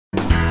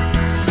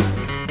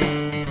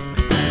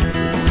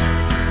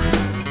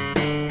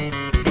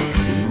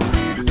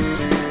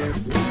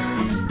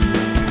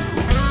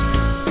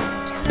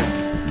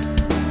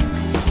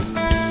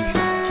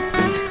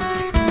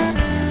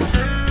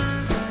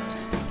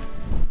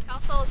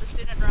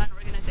student-run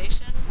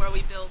organization where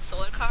we build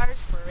solar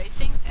cars for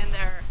racing, and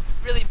they're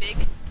really big.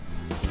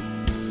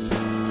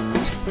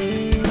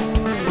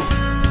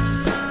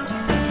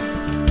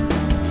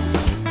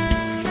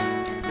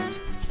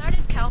 I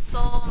started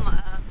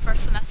CalSol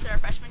first semester of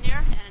freshman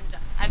year, and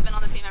I've been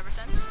on the team ever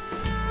since.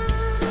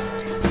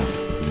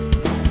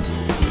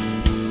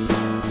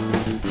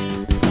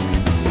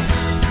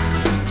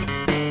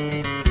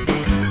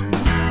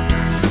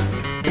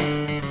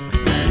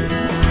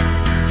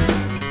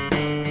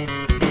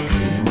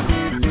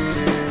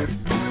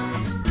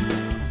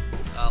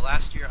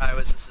 Last year I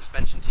was the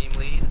suspension team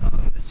lead.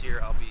 This year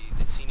I'll be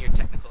the senior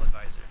technical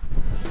advisor.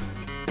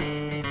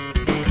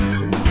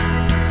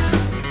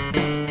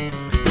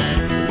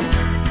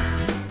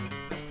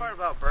 The best part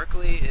about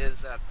Berkeley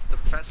is that the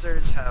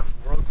professors have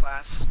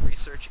world-class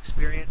research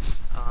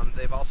experience.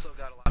 They've also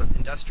got a lot of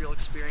industrial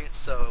experience,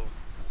 so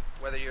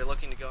whether you're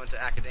looking to go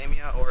into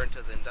academia or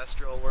into the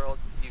industrial world,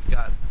 you've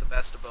got the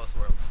best of both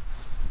worlds.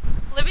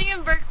 Living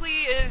in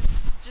Berkeley is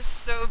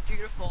just so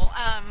beautiful.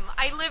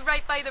 I live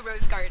right by the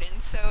Rose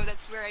Garden, so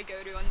that's where I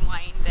go to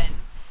unwind, and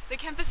the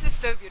campus is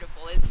so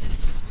beautiful. It's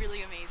just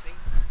really amazing.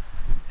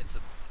 It's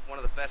one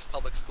of the best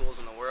public schools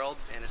in the world,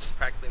 and it's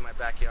practically my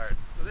backyard.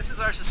 So this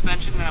is our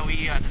suspension that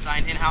we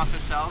designed in-house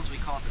ourselves. We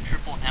call it the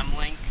Triple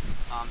M-Link.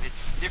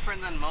 It's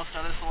different than most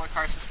other solar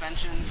car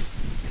suspensions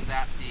in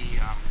that the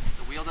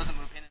wheel doesn't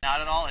move in and out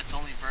at all. It's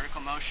only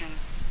vertical motion.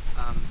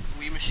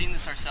 We machined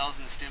this ourselves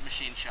in the student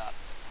machine shop.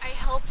 I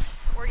helped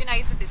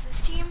organize the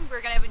business team.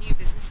 We're going to have a new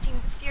business team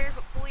this year,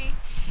 hopefully.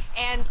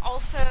 And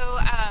also,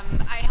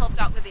 I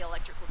helped out with the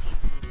electrical team.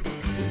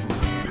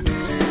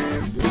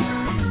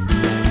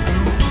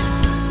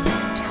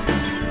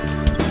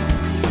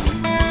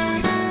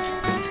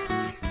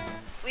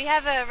 We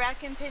have a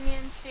rack and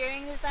pinion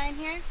steering design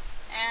here,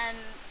 and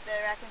the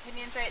rack and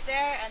pinion's right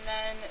there, and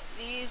then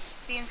these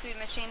beams we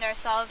machined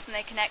ourselves and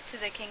they connect to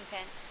the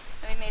kingpin.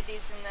 And we made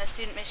these in the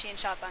student machine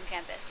shop on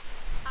campus.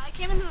 I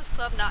came into this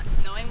club not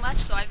knowing much,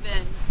 so I've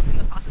been in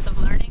the process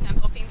of learning. I'm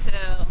hoping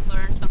to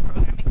learn some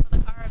programming for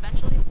the car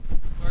eventually.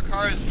 Our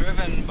car is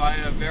driven by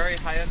a very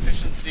high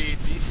efficiency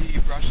DC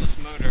brushless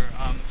motor.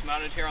 It's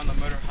mounted here on the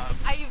motor hub.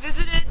 I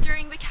visited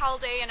during the Cal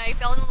Day and I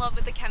fell in love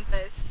with the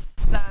campus,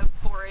 the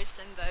forest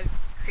and the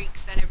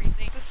creeks and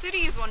everything. The city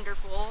is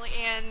wonderful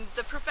and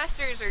the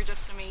professors are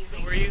just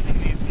amazing. So we're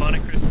using these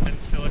monocrystalline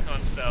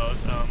silicon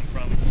cells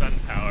from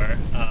SunPower.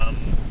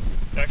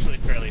 They're actually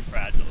fairly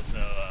fragile, so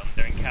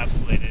they're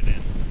encapsulated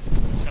in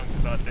chunks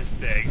about this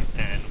big,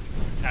 and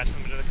we attach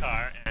them to the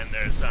car, and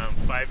there's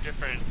 5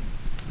 different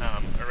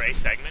array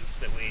segments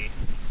that we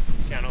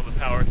channel the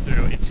power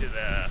through into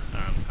the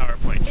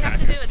PowerPoint tracker. We have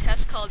to do a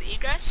test called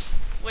egress,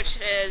 which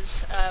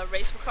is a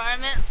race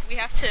requirement. We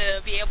have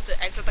to be able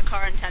to exit the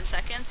car in 10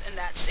 seconds, and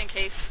that's in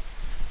case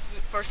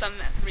for some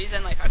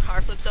reason like our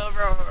car flips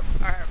over or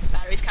our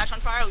batteries catch on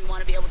fire, we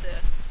want to be able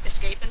to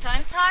escape in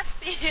time. Top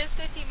speed is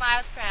 50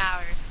 miles per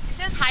hour. It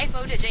says high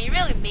voltage and it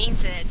really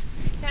means it.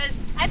 Because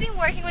I've been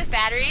working with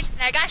batteries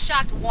and I got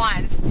shocked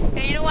once.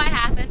 And you know what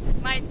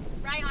happened? My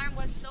right arm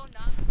was so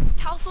numb.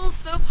 CalSol is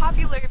so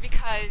popular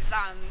because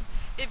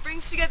it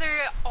brings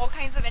together all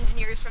kinds of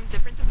engineers from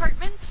different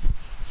departments.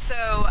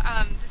 So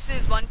this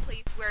is one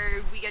place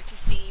where we get to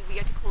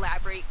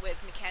collaborate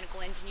with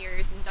mechanical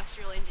engineers,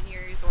 industrial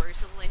engineers, or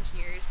civil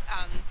engineers,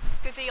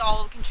 because they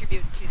all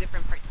contribute to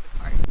different parts of the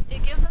car.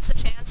 It gives us a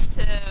chance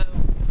to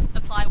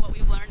apply what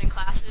we've learned in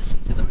classes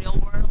into the real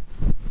world.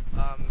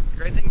 The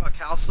great thing about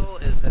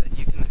CalSol is that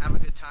you can have a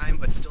good time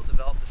but still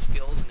develop the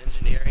skills and